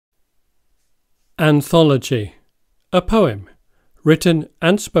Anthology, a poem, written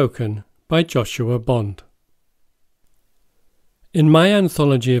and spoken by Joshua Bond. In my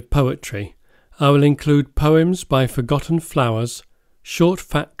anthology of poetry, I will include poems by forgotten flowers, short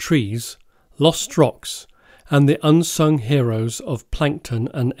fat trees, lost rocks, and the unsung heroes of plankton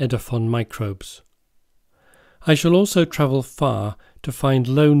and edophon microbes. I shall also travel far to find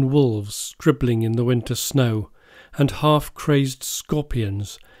lone wolves scribbling in the winter snow, and half-crazed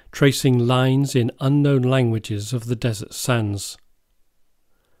scorpions tracing lines in unknown languages of the desert sands.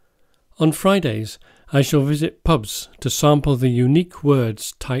 On Fridays, I shall visit pubs to sample the unique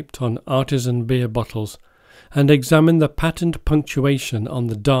words typed on artisan beer bottles and examine the patent punctuation on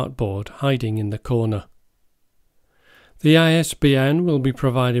the dartboard hiding in the corner. The ISBN will be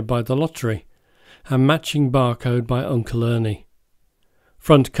provided by the lottery, a matching barcode by Uncle Ernie.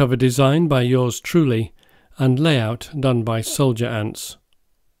 Front cover design by yours truly, and layout done by Soldier Ants.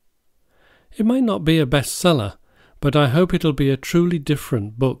 It might not be a bestseller, but I hope it'll be a truly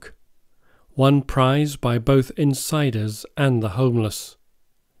different book, one prized by both insiders and the homeless,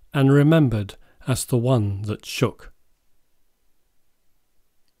 and remembered as the one that shook.